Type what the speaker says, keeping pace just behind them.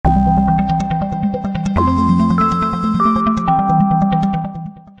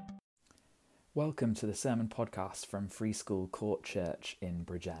Welcome to the sermon podcast from Free School Court Church in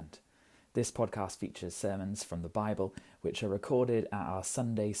Bridgend. This podcast features sermons from the Bible which are recorded at our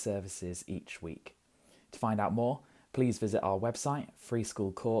Sunday services each week. To find out more, please visit our website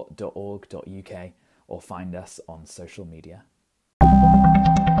freeschoolcourt.org.uk or find us on social media.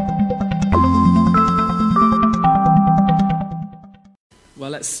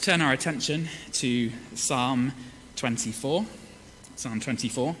 Well, let's turn our attention to Psalm 24. Psalm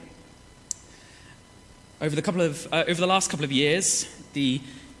 24. Over the last couple of years, the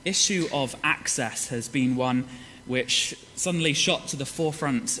issue of access has been one which suddenly shot to the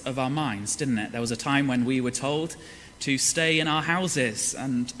forefront of our minds, didn't it? There was a time when we were told to stay in our houses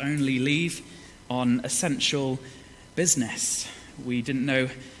and only leave on essential business. We didn't know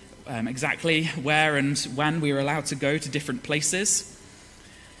exactly where and when we were allowed to go to different places.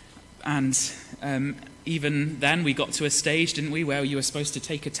 And even then we got to a stage, didn't we, where you were supposed to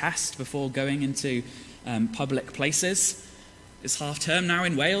take a test before going into public places. It's half term now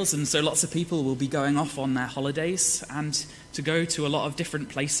in Wales, and so lots of people will be going off on their holidays, and to go to a lot of different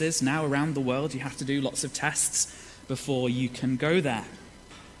places now around the world, you have to do lots of tests before you can go there.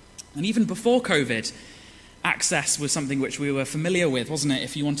 And even before COVID, access was something which we were familiar with, wasn't it?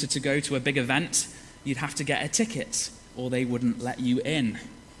 If you wanted to go to a big event, you'd have to get a ticket, or they wouldn't let you in.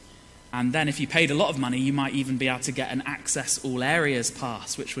 And then if you paid a lot of money, you might even be able to get an Access All Areas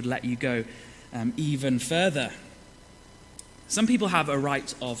pass, which would let you go even further. Some people have a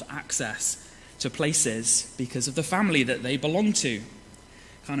right of access to places because of the family that they belong to.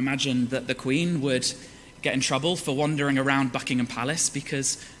 Can't imagine that the Queen would get in trouble for wandering around Buckingham Palace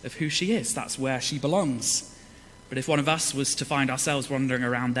because of who she is. That's where she belongs. But if one of us was to find ourselves wandering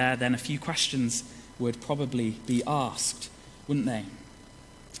around there, then a few questions would probably be asked, wouldn't they?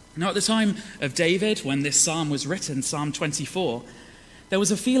 Now, at the time of David, when this psalm was written, Psalm 24, there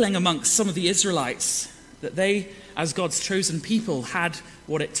was a feeling amongst some of the Israelites that they, as God's chosen people, had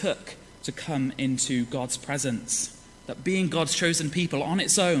what it took to come into God's presence. That being God's chosen people on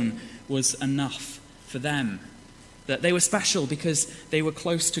its own was enough for them. That they were special because they were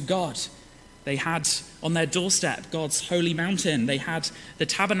close to God. They had on their doorstep God's holy mountain. They had the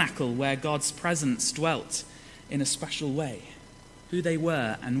tabernacle where God's presence dwelt in a special way. Who they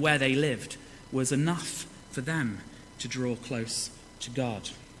were and where they lived was enough for them to draw close to God.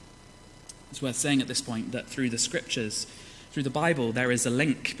 It's worth saying at this point that through the scriptures, through the Bible, there is a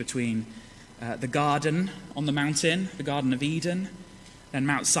link between the garden on the mountain, the Garden of Eden, then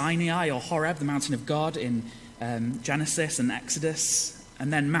Mount Sinai or Horeb, the mountain of God in Genesis and Exodus,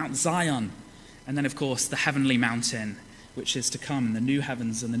 and then Mount Zion, and then of course the heavenly mountain, which is to come, the new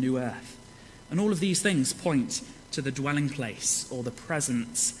heavens and the new earth. And all of these things point to the dwelling place or the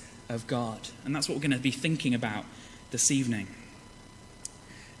presence of God. And that's what we're going to be thinking about this evening.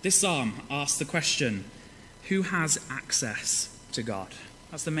 This psalm asks the question, who has access to God?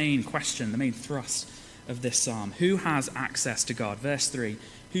 That's the main question, the main thrust of this psalm. Who has access to God? Verse 3,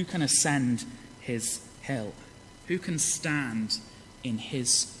 who can ascend his hill? Who can stand in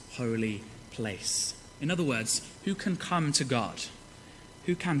his holy place? In other words, who can come to God?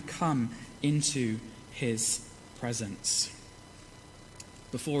 Who can come into his presence?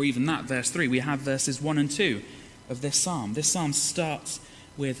 Before even that, verse 3, we have verses 1 and 2 of this psalm. This psalm starts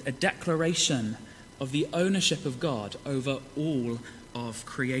with a declaration of the ownership of God over all of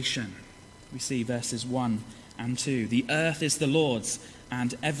creation. We see verses 1 and 2. The earth is the Lord's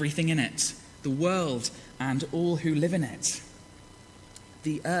and everything in it, the world and all who live in it.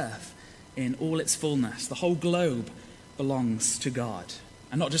 The earth in all its fullness, the whole globe, belongs to God.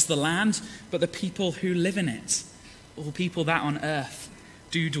 And not just the land, but the people who live in it. All people that on earth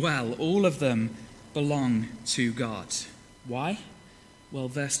do dwell, all of them belong to God. Why? Well,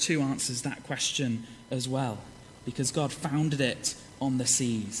 verse 2 answers that question as well, because God founded it on the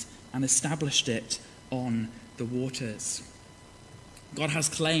seas and established it on the waters. God has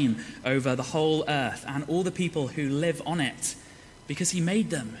claim over the whole earth and all the people who live on it, because he made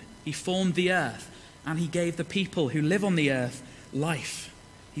them. He formed the earth, and he gave the people who live on the earth life.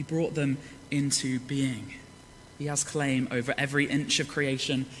 He brought them into being. He has claim over every inch of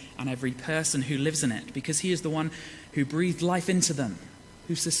creation and every person who lives in it, because he is the one who breathed life into them,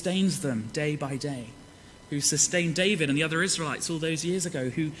 who sustains them day by day, who sustained David and the other Israelites all those years ago,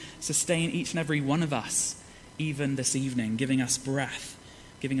 who sustain each and every one of us, even this evening, giving us breath,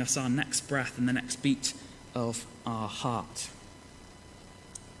 giving us our next breath and the next beat of our heart.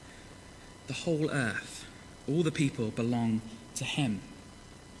 The whole earth, all the people belong to him.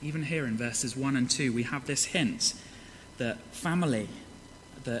 Even here in verses 1 and 2, we have this hint that family,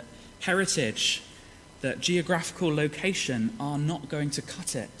 that heritage, that geographical location are not going to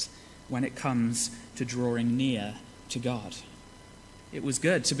cut it when it comes to drawing near to God. It was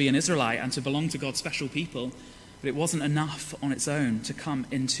good to be an Israelite and to belong to God's special people, but it wasn't enough on its own to come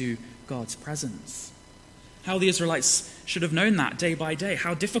into God's presence. How the Israelites should have known that day by day,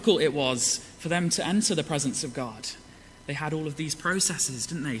 how difficult it was for them to enter the presence of God. They had all of these processes,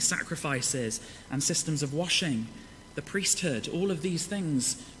 didn't they? Sacrifices and systems of washing, the priesthood, all of these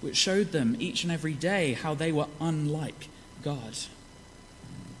things which showed them each and every day how they were unlike God.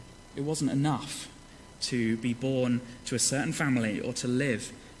 It wasn't enough to be born to a certain family or to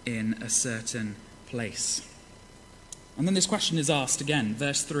live in a certain place. And then this question is asked again,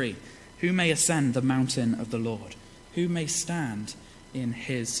 verse 3. Who may ascend the mountain of the Lord? Who may stand in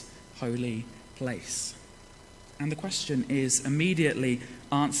his holy place? And the question is immediately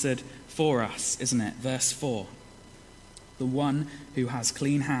answered for us, isn't it? Verse 4. The one who has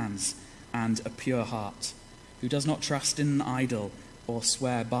clean hands and a pure heart, who does not trust in an idol or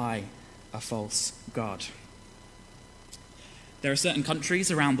swear by a false god. There are certain countries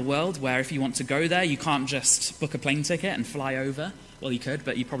around the world where if you want to go there, you can't just book a plane ticket and fly over. Well, you could,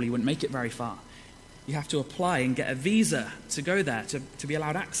 but you probably wouldn't make it very far. You have to apply and get a visa to go there, to be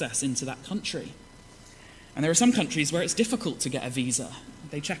allowed access into that country. And there are some countries where it's difficult to get a visa.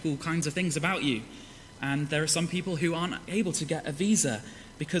 They check all kinds of things about you. And there are some people who aren't able to get a visa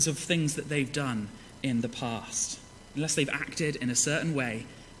because of things that they've done in the past. Unless they've acted in a certain way,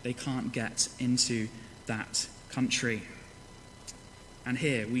 they can't get into that country. And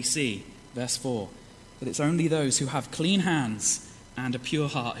here we see, verse 4, that it's only those who have clean hands and a pure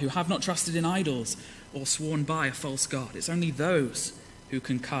heart, who have not trusted in idols or sworn by a false god. It's only those who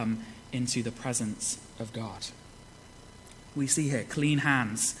can come into the presence of God. We see here clean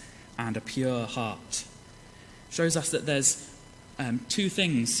hands and a pure heart. Shows us that there's two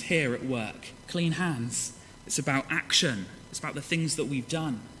things here at work. Clean hands, it's about action. It's about the things that we've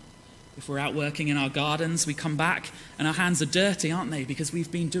done. If we're out working in our gardens, we come back and our hands are dirty, aren't they? Because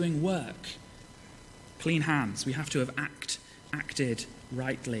we've been doing work. Clean hands, we have to have acted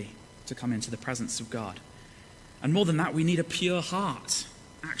rightly to come into the presence of God. And more than that, we need a pure heart.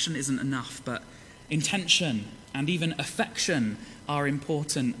 Action isn't enough, but intention and even affection are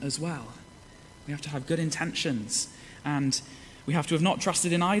important as well. We have to have good intentions, and we have to have not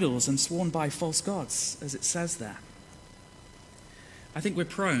trusted in idols and sworn by false gods, as it says there. I think we're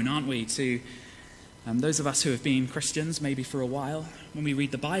prone, aren't we, to those of us who have been Christians maybe for a while, when we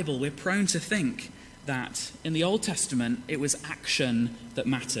read the Bible, we're prone to think that in the Old Testament it was action that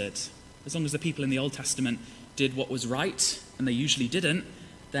mattered. As long as the people in the Old Testament did what was right, and they usually didn't,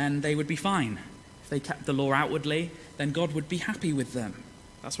 then they would be fine. If they kept the law outwardly, then God would be happy with them.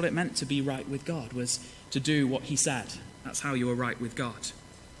 That's what it meant to be right with God, was to do what he said. That's how you were right with God.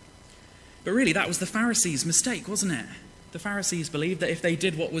 But really, that was the Pharisees' mistake, wasn't it? The Pharisees believed that if they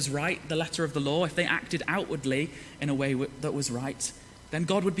did what was right, the letter of the law, if they acted outwardly in a way that was right, then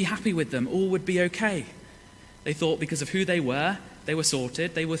God would be happy with them. All would be okay. They thought because of who they were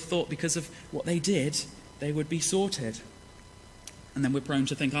sorted. They were thought because of what they did, they would be sorted. And then we're prone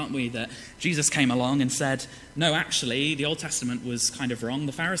to think, aren't we, that Jesus came along and said, no, actually, the Old Testament was kind of wrong.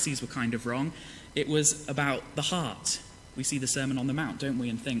 The Pharisees were kind of wrong. It was about the heart. We see the Sermon on the Mount, don't we,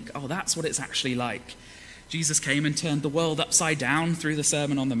 and think, oh, that's what it's actually like. Jesus came and turned the world upside down through the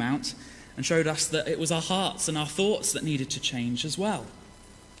Sermon on the Mount and showed us that it was our hearts and our thoughts that needed to change as well.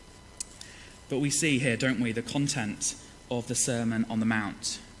 But we see here, don't we, the content of the Sermon on the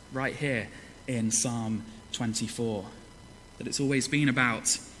Mount right here in Psalm 24. That it's always been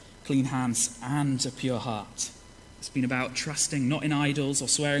about clean hands and a pure heart. It's been about trusting not in idols or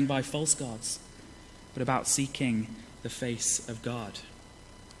swearing by false gods, but about seeking the face of God.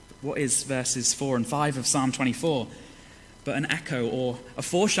 What is verses 4 and 5 of Psalm 24? But an echo or a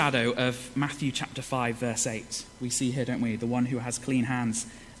foreshadow of Matthew chapter 5, verse 8. We see here, don't we, the one who has clean hands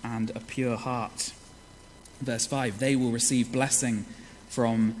and a pure heart. Verse 5, they will receive blessing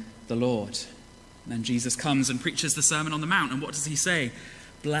from the Lord. And then Jesus comes and preaches the Sermon on the Mount. And what does he say?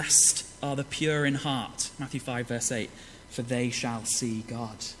 Blessed are the pure in heart. Matthew 5, verse 8. For they shall see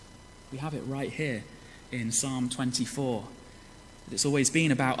God. We have it right here in Psalm 24. It's always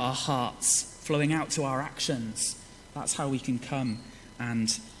been about our hearts flowing out to our actions. That's how we can come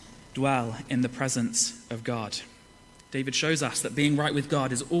and dwell in the presence of God. David shows us that being right with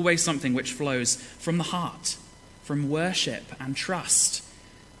God is always something which flows from the heart, from worship and trust,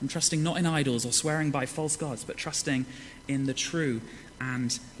 from trusting not in idols or swearing by false gods, but trusting in the true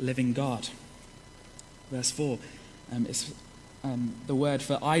and living God. Verse 4, the word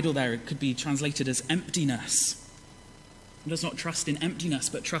for idol there, it could be translated as emptiness. He does not trust in emptiness,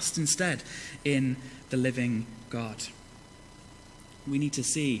 but trust instead in the living God. We need to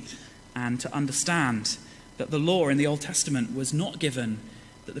see and to understand that the law in the Old Testament was not given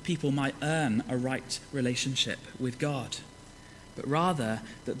that the people might earn a right relationship with God, but rather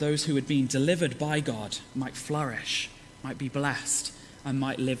that those who had been delivered by God might flourish, might be blessed, and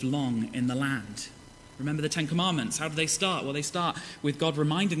might live long in the land. Remember the Ten Commandments. How do they start? Well, they start with God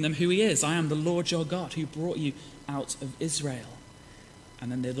reminding them who he is. I am the Lord your God who brought you out of Israel.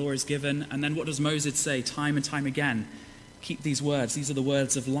 And then the law is given. And then what does Moses say time and time again? Keep these words. These are the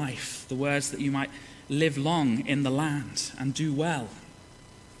words of life, the words that you might live long in the land and do well.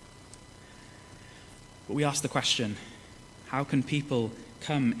 But we ask the question, how can people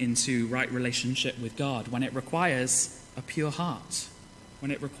come into right relationship with God when it requires a pure heart,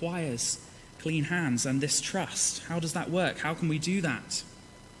 when it requires clean hands and this trust? How does that work? How can we do that?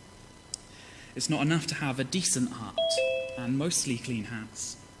 It's not enough to have a decent heart and mostly clean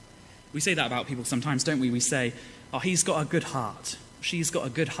hands. We say that about people sometimes, don't we? We say, oh, he's got a good heart, she's got a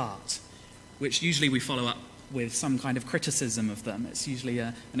good heart, which usually we follow up with some kind of criticism of them. It's usually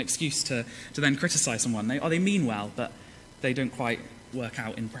an excuse to then criticize someone. They mean well, but they don't quite work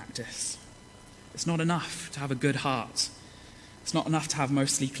out in practice. It's not enough to have a good heart. It's not enough to have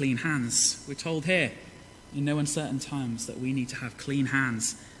mostly clean hands. We're told here, in no uncertain times, that we need to have clean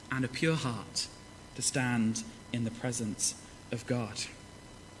hands and a pure heart to stand in the presence of God.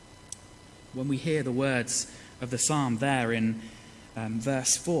 When we hear the words of the psalm there in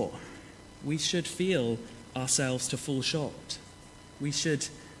verse 4, we should feel ourselves to fall short. We should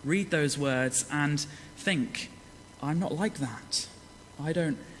read those words and think, I'm not like that. I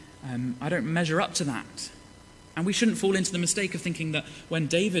don't measure up to that. And we shouldn't fall into the mistake of thinking that when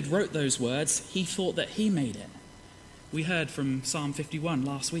David wrote those words, he thought that he made it. We heard from Psalm 51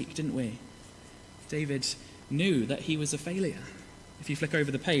 last week, didn't we? David knew that he was a failure. If you flick over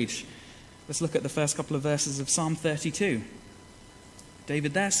the page, let's look at the first couple of verses of Psalm 32.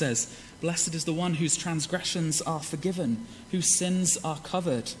 David there says, "Blessed is the one whose transgressions are forgiven, whose sins are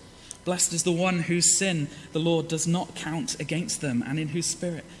covered. Blessed is the one whose sin the Lord does not count against them, and in whose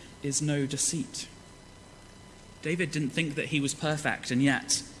spirit is no deceit." David didn't think that he was perfect, and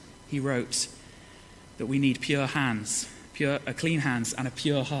yet he wrote that we need pure hands, clean hands, and a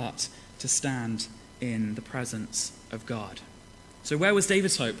pure heart to stand in the presence of God. So where was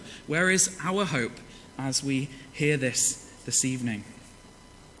David's hope? Where is our hope as we hear this evening?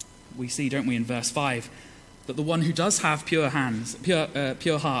 We see, don't we, in verse 5, that the one who does have pure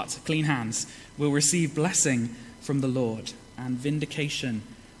heart, clean hands, will receive blessing from the Lord and vindication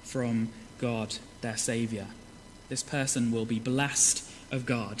from God, their Saviour. This person will be blessed of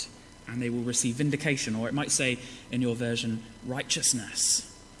God, and they will receive vindication, or it might say in your version, righteousness.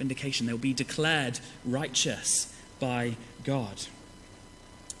 Vindication. They'll be declared righteous by God.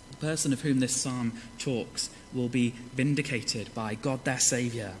 The person of whom this psalm talks will be vindicated by God their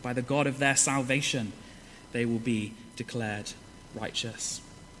Saviour, by the God of their salvation. They will be declared righteous.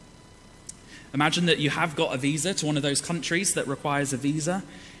 Imagine that you have got a visa to one of those countries that requires a visa,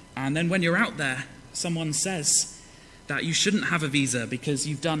 and then when you're out there, someone says that you shouldn't have a visa because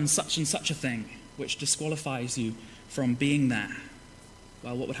you've done such and such a thing, which disqualifies you from being there.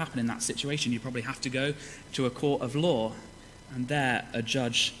 Well, what would happen in that situation? You'd probably have to go to a court of law, and there a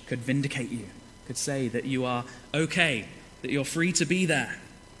judge could vindicate you, could say that you are okay, that you're free to be there.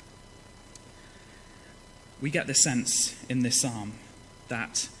 We get the sense in this psalm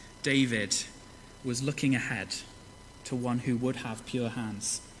that David was looking ahead to one who would have pure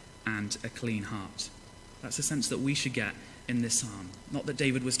hands and a clean heart. That's the sense that we should get in this psalm. Not that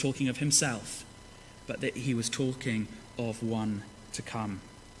David was talking of himself, but that he was talking of one to come,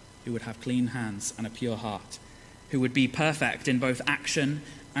 who would have clean hands and a pure heart, who would be perfect in both action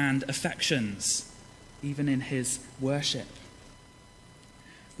and affections, even in his worship.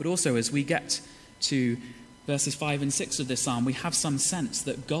 But also, as we get to verses 5 and 6 of this psalm, we have some sense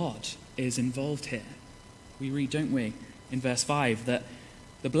that God is involved here. We read, don't we, in verse 5, that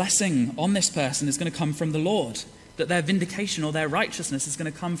the blessing on this person is going to come from the Lord, that their vindication or their righteousness is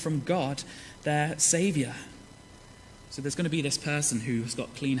going to come from God, their Saviour. So there's going to be this person who's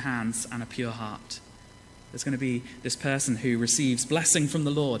got clean hands and a pure heart. There's going to be this person who receives blessing from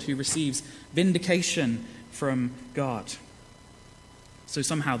the Lord, who receives vindication from God. So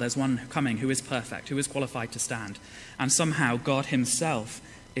somehow there's one coming who is perfect, who is qualified to stand, and somehow God himself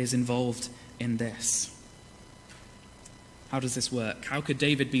is involved in this. How does this work? How could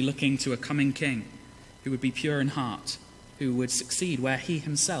David be looking to a coming king who would be pure in heart, who would succeed where he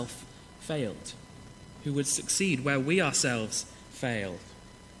himself failed, who would succeed where we ourselves failed,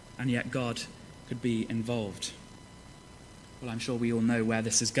 and yet God could be involved? Well, I'm sure we all know where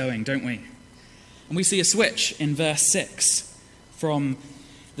this is going, don't we? And we see a switch in verse 6 from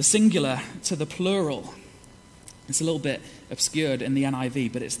the singular to the plural. It's a little bit obscured in the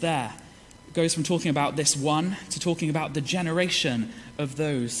NIV, but it's there. It goes from talking about this one to talking about the generation of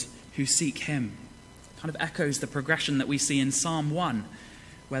those who seek him. It kind of echoes the progression that we see in Psalm 1,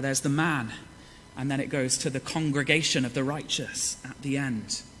 where there's the man, and then it goes to the congregation of the righteous at the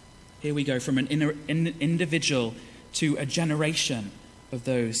end. Here we go from an individual to a generation of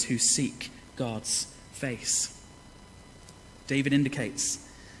those who seek God's face. David indicates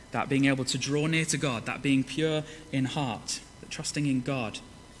that being able to draw near to God, that being pure in heart, that trusting in God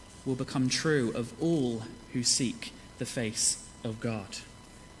will become true of all who seek the face of God.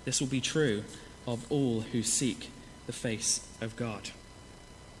 This will be true of all who seek the face of God.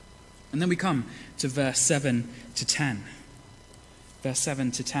 And then we come to verse 7 to 10. Verse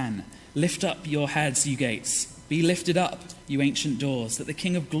 7 to 10. Lift up your heads, you gates. Be lifted up, you ancient doors, that the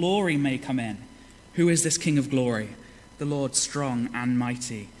King of glory may come in. Who is this King of glory? The Lord strong and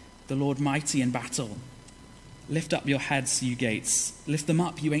mighty, the Lord mighty in battle. Lift up your heads, you gates. Lift them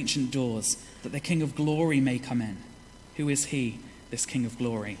up, you ancient doors, that the King of glory may come in. Who is he, this King of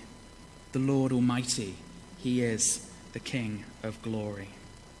glory? The Lord Almighty. He is the King of glory.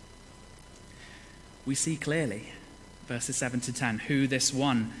 We see clearly, verses 7 to 10, who this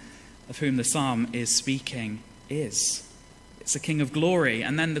one of whom the psalm is speaking is. It's a King of glory.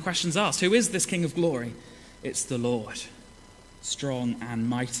 And then the question's asked, who is this King of glory? It's the Lord, strong and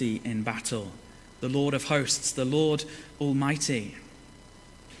mighty in battle. The Lord of hosts, the Lord Almighty.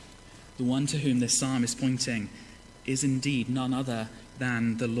 The one to whom this psalm is pointing is indeed none other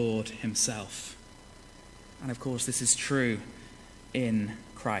than the Lord himself. And of course, this is true in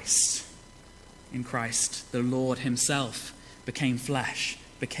Christ. In Christ, the Lord himself became flesh,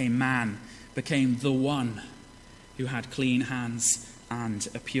 became man, became the one who had clean hands and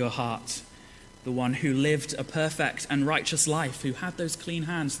a pure heart. The one who lived a perfect and righteous life, who had those clean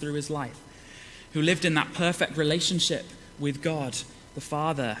hands through his life, who lived in that perfect relationship with God, the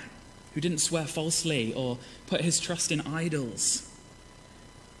Father, who didn't swear falsely or put his trust in idols.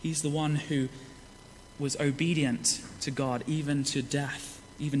 He's the one who was obedient to God, even to death,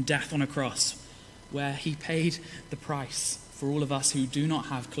 even death on a cross, where he paid the price for all of us who do not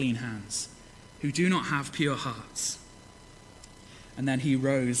have clean hands, who do not have pure hearts. And then he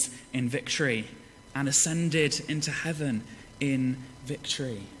rose in victory and ascended into heaven in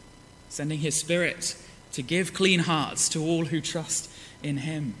victory, sending his Spirit to give clean hearts to all who trust in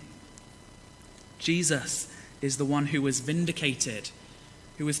him. Jesus is the one who was vindicated,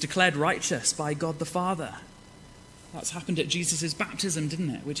 who was declared righteous by God the Father. That's happened at Jesus' baptism,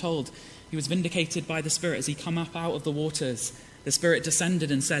 didn't it? We're told he was vindicated by the Spirit as he came up out of the waters. The Spirit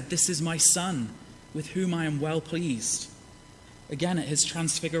descended and said, "This is my Son, with whom I am well pleased." Again, at his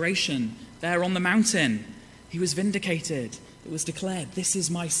transfiguration, there on the mountain, he was vindicated. It was declared, "This is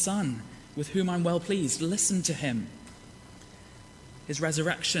my Son, with whom I'm well pleased. Listen to him." His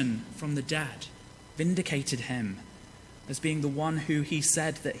resurrection from the dead vindicated him as being the one who he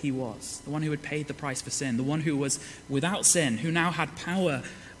said that he was, the one who had paid the price for sin, the one who was without sin, who now had power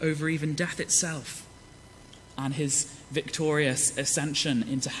over even death itself. And his victorious ascension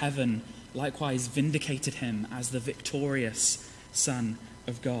into heaven likewise vindicated him as the victorious Son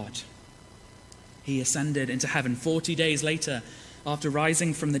of God. He ascended into heaven 40 days later. After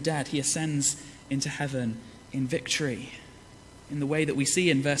rising from the dead, he ascends into heaven in victory, in the way that we see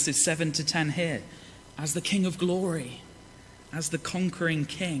in verses 7 to 10 here, as the King of glory, as the conquering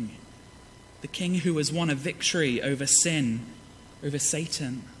King, the King who has won a victory over sin, over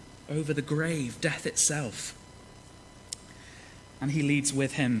Satan, over the grave, death itself. And he leads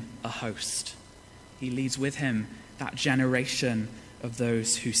with him a host. He leads with him that generation of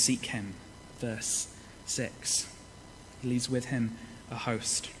those who seek him. Verse 6. He leads with him a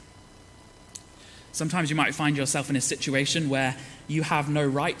host. Sometimes you might find yourself in a situation where you have no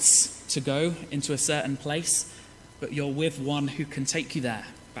rights to go into a certain place, but you're with one who can take you there.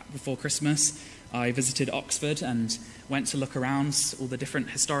 Back before Christmas, I visited Oxford and went to look around all the different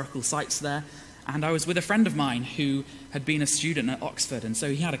historical sites there. And I was with a friend of mine who had been a student at Oxford, and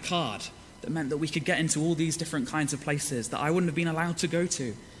so he had a card that meant that we could get into all these different kinds of places that I wouldn't have been allowed to go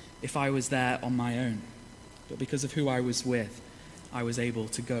to if I was there on my own. But because of who I was with, I was able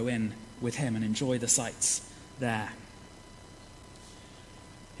to go in with him and enjoy the sights there.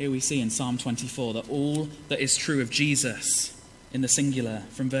 Here we see in Psalm 24 that all that is true of Jesus in the singular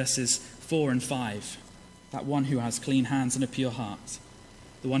from verses 4 and 5, that one who has clean hands and a pure heart,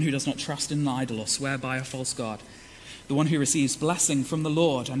 the one who does not trust in an idol or swear by a false god, the one who receives blessing from the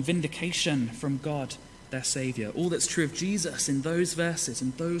Lord and vindication from God, their Savior. All that's true of Jesus in those verses,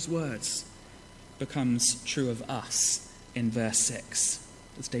 in those words, becomes true of us in verse 6.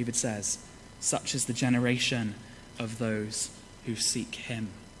 As David says, such is the generation of those who seek him.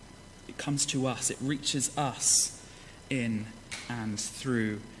 It comes to us, it reaches us in and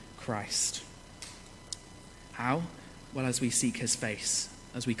through Christ. How? Well, as we seek his face,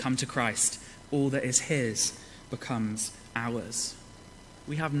 as we come to Christ, all that is his becomes ours.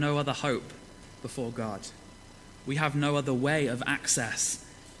 We have no other hope before God. We have no other way of access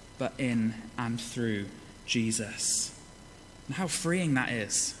but in and through Jesus. And how freeing that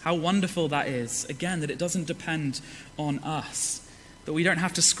is, how wonderful that is, again, that it doesn't depend on us, that we don't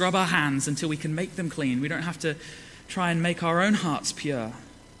have to scrub our hands until we can make them clean. We don't have to try and make our own hearts pure.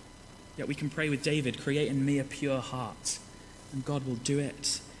 Yet we can pray with David, create in me a pure heart. And God will do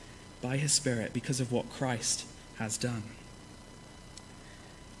it by his Spirit because of what Christ has done.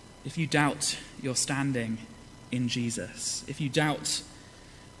 If you doubt your standing in Jesus, if you doubt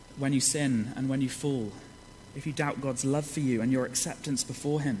when you sin and when you fall, if you doubt God's love for you and your acceptance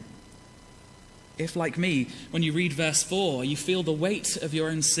before him, if, like me, when you read verse 4, you feel the weight of your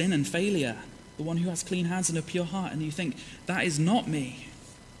own sin and failure, the one who has clean hands and a pure heart, and you think, that is not me,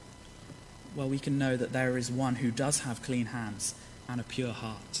 well, we can know that there is one who does have clean hands and a pure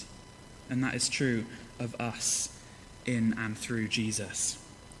heart. And that is true of us in and through Jesus.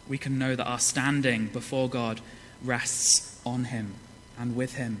 We can know that our standing before God rests on him and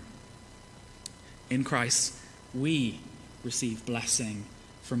with him. In Christ, we receive blessing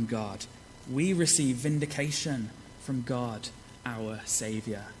from God. We receive vindication from God, our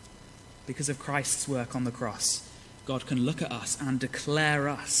Saviour. Because of Christ's work on the cross, God can look at us and declare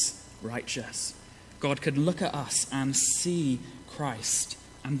us righteous. God can look at us and see Christ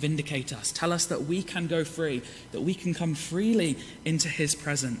and vindicate us, tell us that we can go free, that we can come freely into his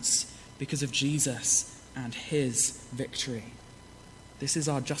presence because of Jesus and his victory. This is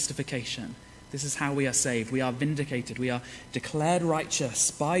our justification. This is how we are saved. We are vindicated. We are declared righteous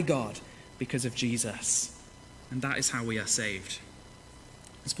by God because of Jesus. And that is how we are saved.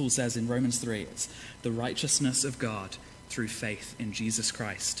 As Paul says in Romans 3, it's the righteousness of God through faith in Jesus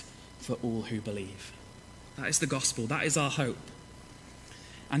Christ for all who believe. That is the gospel. That is our hope.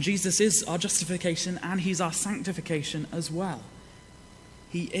 And Jesus is our justification and he's our sanctification as well.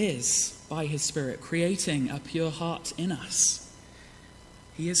 He is, by his Spirit, creating a pure heart in us.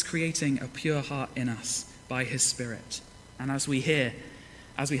 He is creating a pure heart in us by his Spirit. And as we heard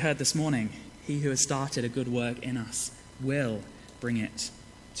this morning, he who has started a good work in us will bring it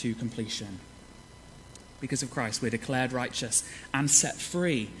to completion. Because of Christ, we're declared righteous and set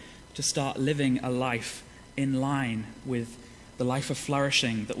free to start living a life in line with the life of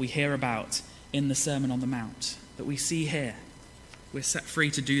flourishing that we hear about in the Sermon on the Mount, that we see here. We're set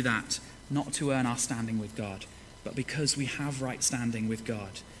free to do that, not to earn our standing with God, but because we have right standing with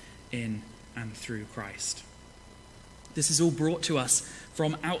God in and through Christ. This is all brought to us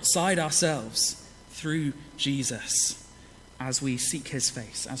from outside ourselves through Jesus as we seek his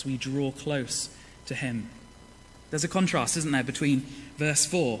face, as we draw close to him. There's a contrast, isn't there, between verse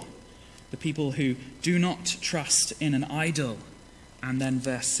 4, the people who do not trust in an idol, and then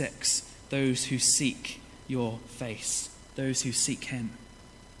verse 6, those who seek your face, those who seek him.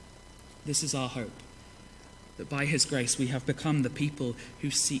 This is our hope, that by his grace we have become the people who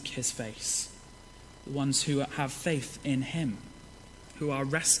seek his face, the ones who have faith in him, who are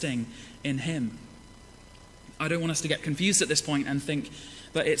resting in him. I don't want us to get confused at this point and think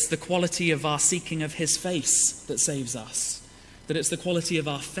that it's the quality of our seeking of his face that saves us, that it's the quality of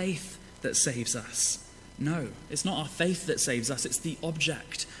our faith that saves us. No, it's not our faith that saves us, it's the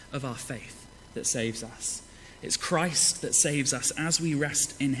object of our faith that saves us. It's Christ that saves us as we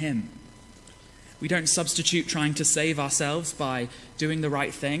rest in him. We don't substitute trying to save ourselves by doing the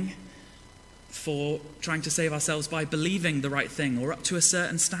right thing for trying to save ourselves by believing the right thing or up to a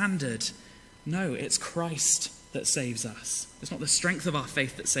certain standard. No, it's Christ that saves us. It's not the strength of our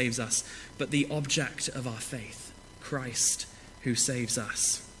faith that saves us, but the object of our faith, Christ, who saves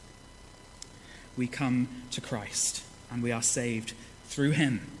us. We come to Christ and we are saved through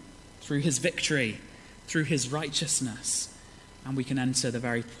him, through his victory, through his righteousness, and we can enter the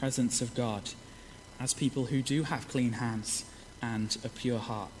very presence of God as people who do have clean hands and a pure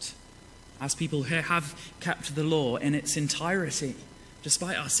heart, as people who have kept the law in its entirety,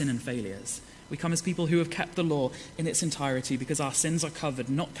 despite our sin and failures. We come as people who have kept the law in its entirety because our sins are covered,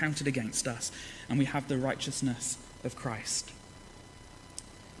 not counted against us, and we have the righteousness of Christ.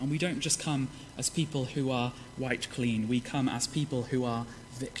 And we don't just come as people who are wiped clean, we come as people who are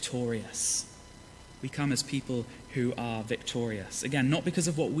victorious. We come as people who are victorious. Again, not because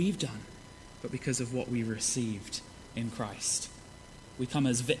of what we've done, but because of what we received in Christ. We come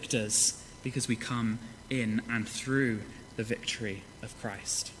as victors because we come in and through the the victory of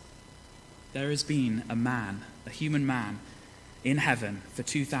Christ. There has been a man, a human man, in heaven for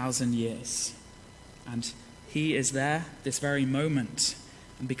 2,000 years. And he is there this very moment.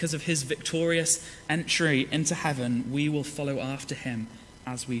 And because of his victorious entry into heaven, we will follow after him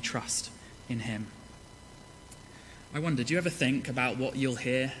as we trust in him. I wonder, do you ever think about what you'll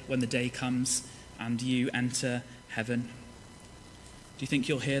hear when the day comes and you enter heaven? Do you think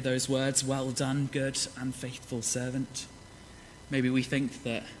you'll hear those words, "Well done, good and faithful servant"? Maybe we think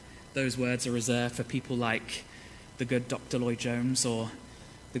that those words are reserved for people like the good Dr. Lloyd Jones or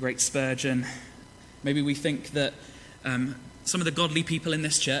the great Spurgeon. Maybe we think that some of the godly people in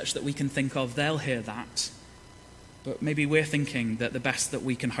this church that we can think of, they'll hear that. But maybe we're thinking that the best that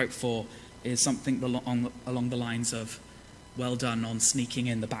we can hope for is something along the lines of, "Well done on sneaking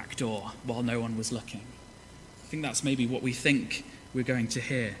in the back door while no one was looking." I think that's maybe what we think we're going to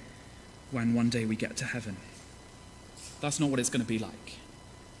hear when one day we get to heaven. That's not what it's going to be like.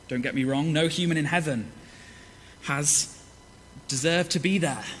 Don't get me wrong, no human in heaven has deserved to be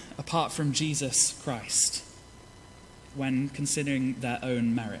there apart from Jesus Christ. When considering their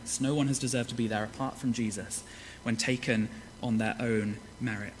own merits, no one has deserved to be there apart from Jesus when taken on their own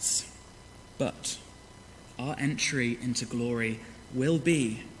merits. But our entry into glory will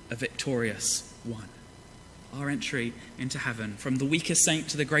be a victorious one. Our entry into heaven, from the weakest saint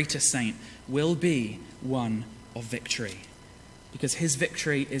to the greatest saint, will be one of victory. Because his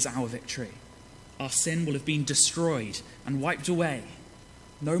victory is our victory. Our sin will have been destroyed and wiped away.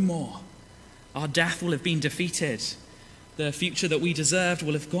 No more. Our death will have been defeated. The future that we deserved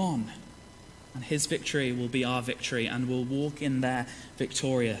will have gone. And his victory will be our victory, and we'll walk in there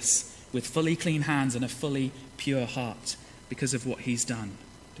victorious with fully clean hands and a fully pure heart because of what he's done,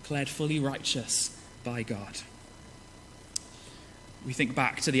 declared fully righteous by God. We think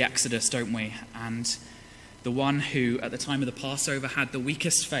back to the Exodus, don't we? And the one who at the time of the Passover had the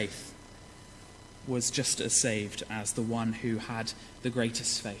weakest faith was just as saved as the one who had the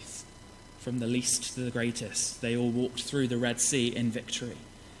greatest faith. From the least to the greatest, they all walked through the Red Sea in victory.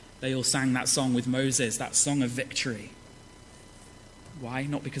 They all sang that song with Moses, that song of victory. Why?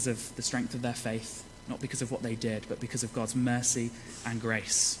 Not because of the strength of their faith, not because of what they did, but because of God's mercy and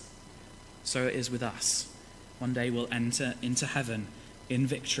grace. So it is with us. One day we'll enter into heaven in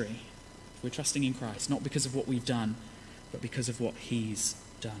victory. We're trusting in Christ, not because of what we've done, but because of what he's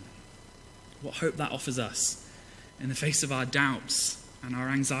done. What hope that offers us in the face of our doubts and our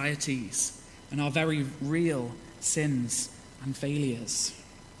anxieties and our very real sins and failures.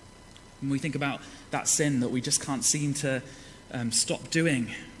 When we think about that sin that we just can't seem to stop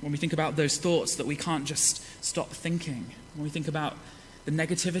doing, when we think about those thoughts that we can't just stop thinking, when we think about the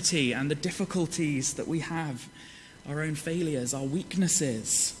negativity and the difficulties that we have, our own failures, our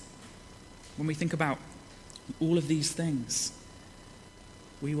weaknesses, when we think about all of these things,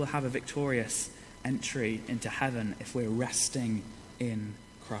 we will have a victorious entry into heaven if we're resting in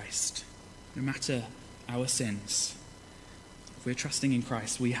Christ. No matter our sins, if we're trusting in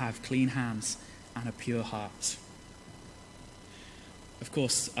Christ, we have clean hands and a pure heart. Of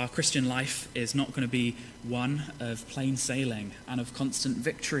course, our Christian life is not going to be one of plain sailing and of constant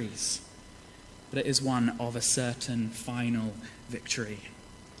victories, but it is one of a certain final victory.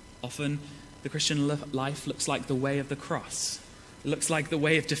 Often, the Christian life looks like the way of the cross. It looks like the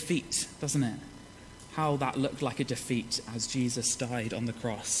way of defeat, doesn't it? How that looked like a defeat as Jesus died on the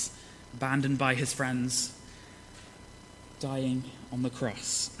cross, abandoned by his friends, dying on the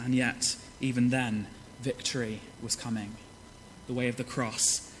cross, and yet, even then, victory was coming. The way of the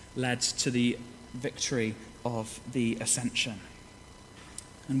cross led to the victory of the ascension.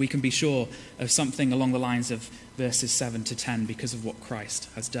 And we can be sure of something along the lines of verses 7 to 10 because of what Christ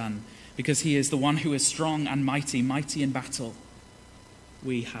has done. Because he is the one who is strong and mighty, mighty in battle.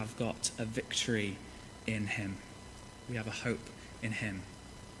 We have got a victory in him. We have a hope in him.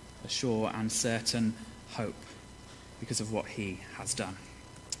 A sure and certain hope because of what he has done.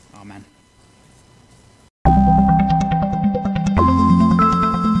 Amen.